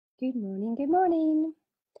Good morning, good morning.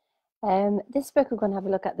 This book we're going to have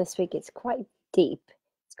a look at this week, it's quite deep.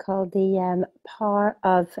 It's called The Power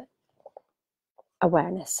of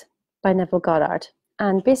Awareness by Neville Goddard.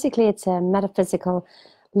 And basically it's a metaphysical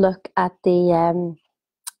look at the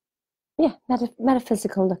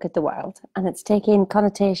metaphysical look at the world. And it's taking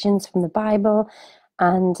connotations from the Bible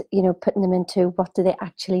and, putting them into what do they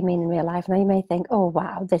actually mean in real life. Now you may think, oh,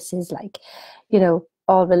 wow, this is like,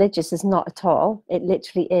 all religious. Is not at all. It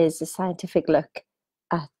literally is a scientific look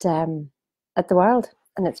at the world.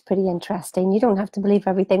 And it's pretty interesting. You don't have to believe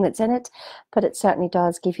everything that's in it, but it certainly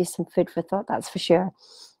does give you some food for thought, that's for sure.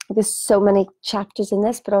 There's so many chapters in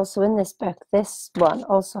this, but also in this book, this one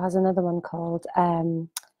also has another one called, in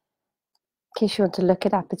case you want to look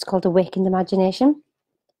it up, it's called Awakened Imagination.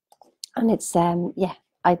 And it's,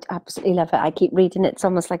 I absolutely love it. I keep reading it. It's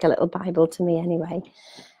almost like a little Bible to me anyway.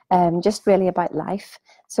 Just really about life.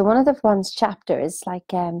 So one of the one's chapter is like,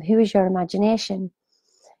 who is your imagination?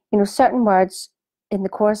 Certain words in the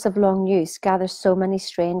course of long use gather so many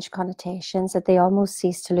strange connotations that they almost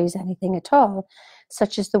cease to lose anything at all,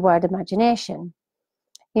 such as the word imagination.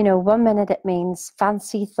 1 minute it means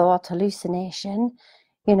fancy thought, hallucination.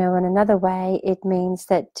 In another way, it means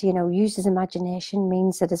that, uses imagination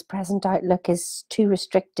means that his present outlook is too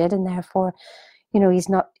restricted and therefore, he's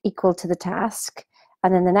not equal to the task.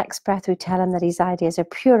 And in the next breath, we tell him that his ideas are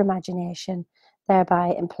pure imagination,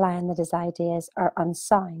 thereby implying that his ideas are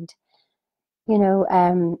unsound.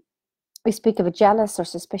 We speak of a jealous or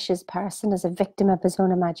suspicious person as a victim of his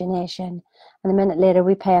own imagination. And a minute later,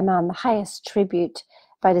 we pay a man the highest tribute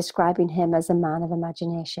by describing him as a man of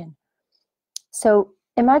imagination. So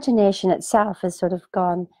imagination itself has sort of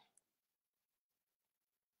gone,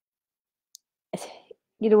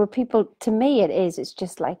 where people, to me it's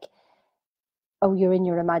just like, oh, you're in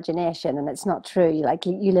your imagination, and it's not true.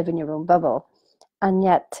 You live in your own bubble. And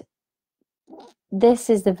yet this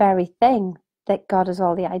is the very thing that got us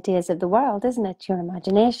all the ideas of the world, isn't it? Your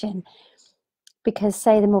imagination. Because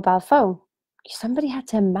say the mobile phone, somebody had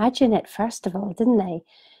to imagine it first of all, didn't they?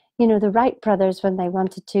 The Wright brothers, when they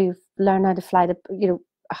wanted to learn how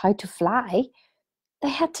to fly, they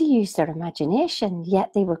had to use their imagination,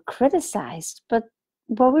 yet they were criticized. But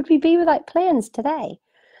what would we be without planes today?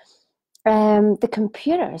 The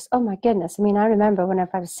computers, oh my goodness. I mean, I remember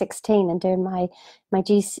whenever I was 16 and doing my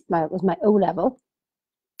O level,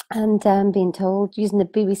 and being told, using the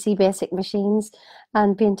BBC Basic machines,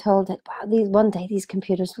 and being told that, wow, one day these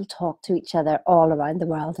computers will talk to each other all around the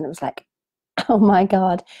world. And it was like, oh my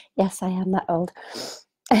God, yes, I am that old.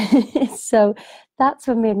 So that's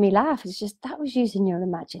what made me laugh. It's just, that was using your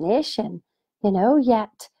imagination,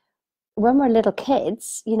 yet when we're little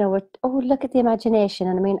kids, we're, oh, look at the imagination.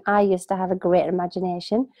 And I mean, I used to have a great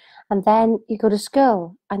imagination. And then you go to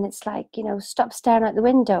school and it's like, stop staring out the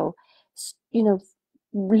window,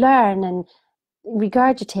 learn and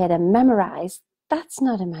regurgitate and memorize. That's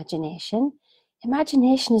not imagination.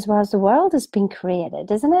 Imagination is where the world has been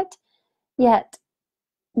created, isn't it? Yet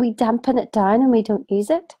we dampen it down and we don't use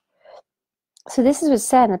it. So this is what's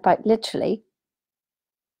saying about literally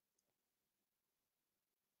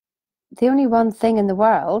the only one thing in the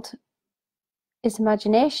world is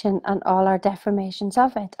imagination and all our deformations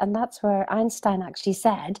of it. And that's where Einstein actually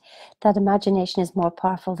said that imagination is more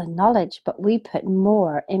powerful than knowledge, but we put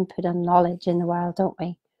more input on knowledge in the world, don't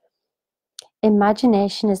we?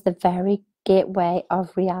 Imagination is the very gateway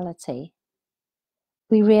of reality.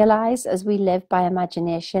 We realize as we live by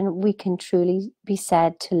imagination, we can truly be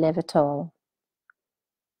said to live at all.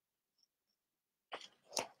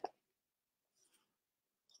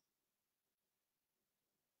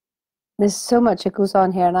 There's so much that goes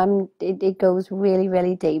on here, and it goes really,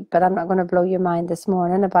 really deep, but I'm not going to blow your mind this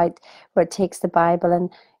morning about where it takes the Bible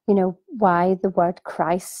and, why the word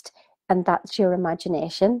Christ, and that's your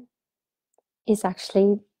imagination, is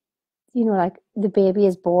actually, like the baby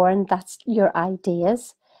is born, that's your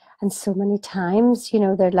ideas. And so many times,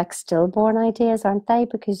 they're like stillborn ideas, aren't they?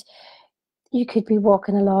 Because you could be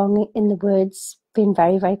walking along in the woods, being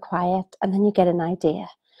very, very quiet, and then you get an idea.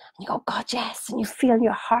 And you go, God, yes. And you feel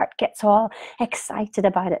your heart gets all excited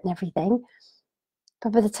about it and everything.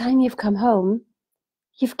 But by the time you've come home,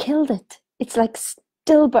 you've killed it. It's like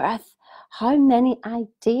stillbirth. How many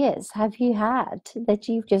ideas have you had that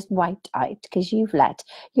you've just wiped out because you've let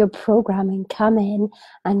your programming come in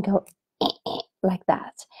and go like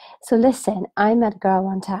that? So listen, I met a girl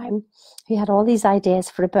one time who had all these ideas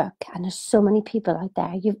for a book, and there's so many people out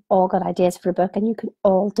there. You've all got ideas for a book, and you can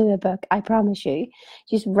all do a book, I promise you.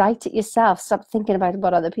 Just write it yourself. Stop thinking about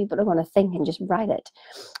what other people are going to think and just write it.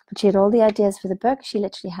 But she had all the ideas for the book. She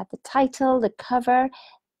literally had the title, the cover,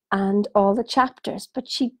 and all the chapters, but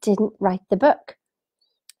she didn't write the book.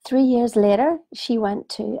 3 years later, she went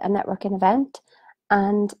to a networking event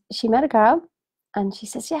and she met a girl and she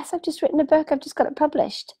says, yes, I've just written a book. I've just got it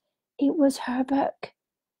published. It was her book,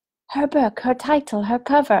 her title, her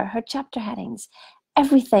cover, her chapter headings,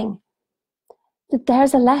 everything.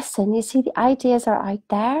 There's a lesson. You see, the ideas are out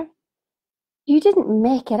there. You didn't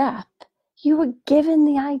make it up. You were given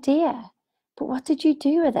the idea. But what did you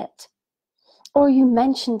do with it? Or you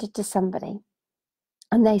mentioned it to somebody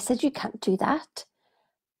and they said, you can't do that.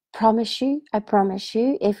 I promise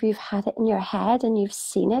you, if you've had it in your head and you've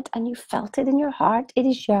seen it and you felt it in your heart, it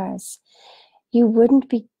is yours. You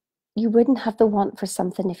wouldn't have the want for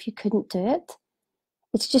something if you couldn't do it.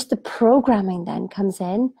 It's just the programming then comes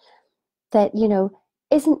in that,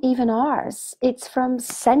 isn't even ours. It's from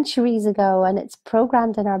centuries ago and it's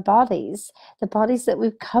programmed in our bodies, the bodies that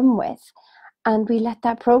we've come with. And we let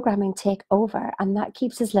that programming take over and that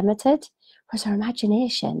keeps us limited. Whereas our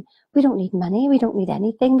imagination, we don't need money, we don't need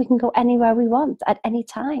anything. We can go anywhere we want at any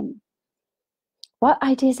time. What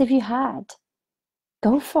ideas have you had?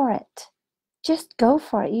 Go for it. Just go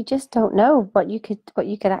for it. You just don't know what you could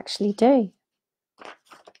actually do.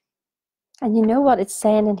 And you know what it's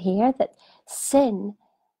saying in here? That sin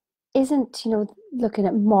isn't, looking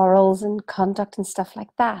at morals and conduct and stuff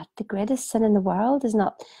like that. The greatest sin in the world is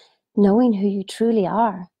not knowing who you truly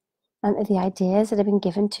are and the ideas that have been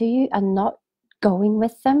given to you and not going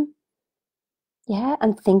with them. Yeah,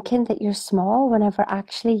 and thinking that you're small whenever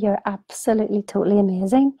actually you're absolutely, totally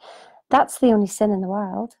amazing. That's the only sin in the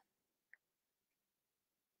world.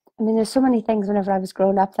 I mean, there's so many things whenever I was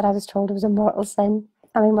growing up that I was told it was a mortal sin.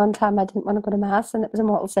 I mean, one time I didn't want to go to Mass and it was a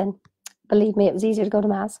mortal sin. Believe me, it was easier to go to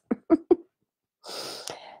Mass.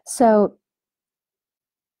 So,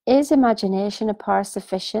 is imagination a power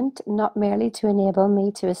sufficient, not merely to enable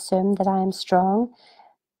me to assume that I am strong,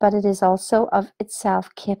 but it is also of itself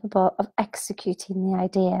capable of executing the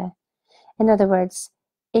idea? In other words,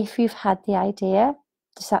 if you've had the idea,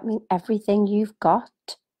 does that mean everything you've got,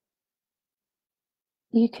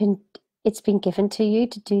 it's been given to you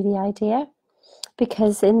to do the idea?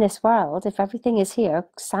 Because in this world, if everything is here,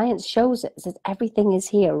 science shows us that everything is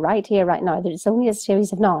here, right now. There's only a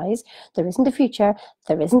series of noise. There isn't a future.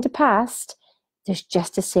 There isn't a past. There's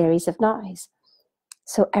just a series of noise.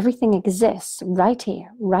 So everything exists right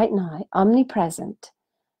here, right now, omnipresent.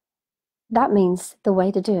 That means the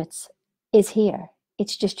way to do it is here.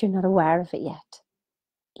 It's just you're not aware of it yet.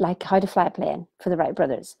 Like How to Fly a Plane for the Wright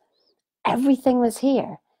brothers. Everything was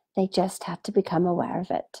here. They just had to become aware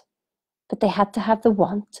of it. But they had to have the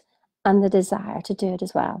want and the desire to do it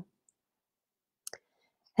as well.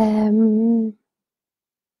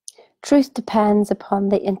 Truth depends upon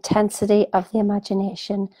the intensity of the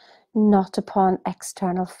imagination, not upon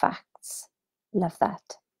external facts. Love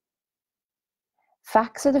that.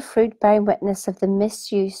 Facts are the fruit bearing witness of the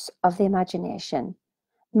misuse of the imagination.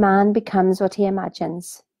 Man becomes what he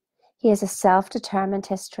imagines. He has a self-determined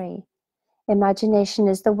history. Imagination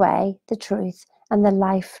is the way, the truth, and the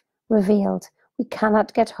life revealed. We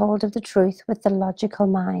cannot get hold of the truth with the logical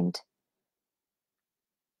mind.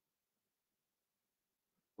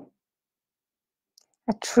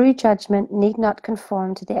 A true judgment need not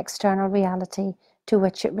conform to the external reality to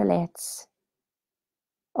which it relates.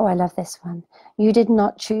 Oh, I love this one. You did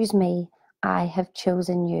not choose me. I have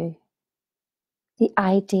chosen you. The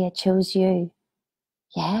idea chose you.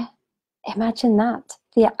 Yeah, imagine that.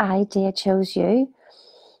 The idea chose you.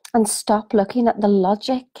 And stop looking at the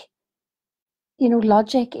logic.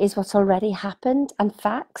 Logic is what's already happened and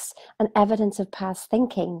facts and evidence of past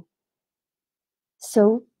thinking.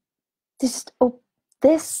 So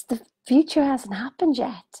the future hasn't happened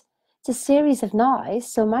yet. It's a series of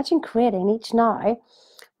nows. So imagine creating each now,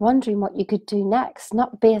 wondering what you could do next,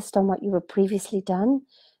 not based on what you were previously done,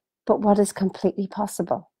 but what is completely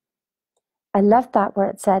possible. I love that where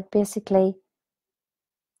it said basically,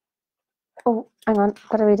 oh, hang on, I've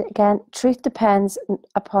got to read it again. Truth depends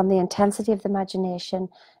upon the intensity of the imagination,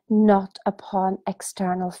 not upon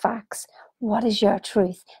external facts. What is your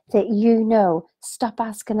truth that you know? Stop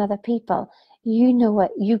asking other people. You know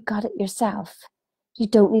it. You got it yourself. You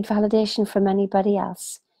don't need validation from anybody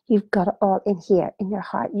else. You've got it all in here, in your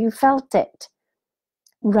heart. You felt it.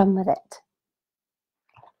 Run with it.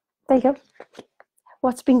 There you go.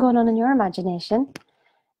 What's been going on in your imagination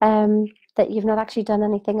that you've not actually done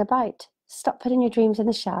anything about? Stop putting your dreams in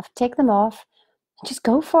the shelf. Take them off and just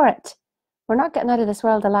go for it. We're not getting out of this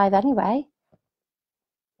world alive anyway.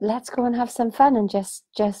 Let's go and have some fun and just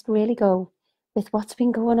really go with what's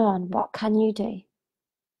been going on. What can you do?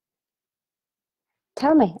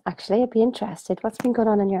 Tell me, actually, I'd be interested. What's been going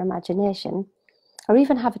on in your imagination or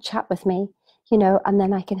even have a chat with me, you know, and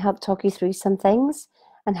then I can help talk you through some things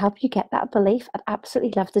and help you get that belief. I'd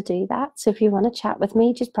absolutely love to do that. So if you want to chat with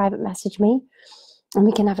me, just private message me and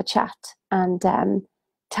we can have a chat and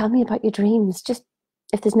tell me about your dreams. Just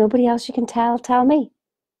if there's nobody else you can tell me.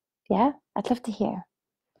 Yeah, I'd love to hear.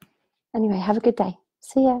 Anyway, have a good day.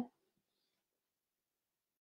 See ya.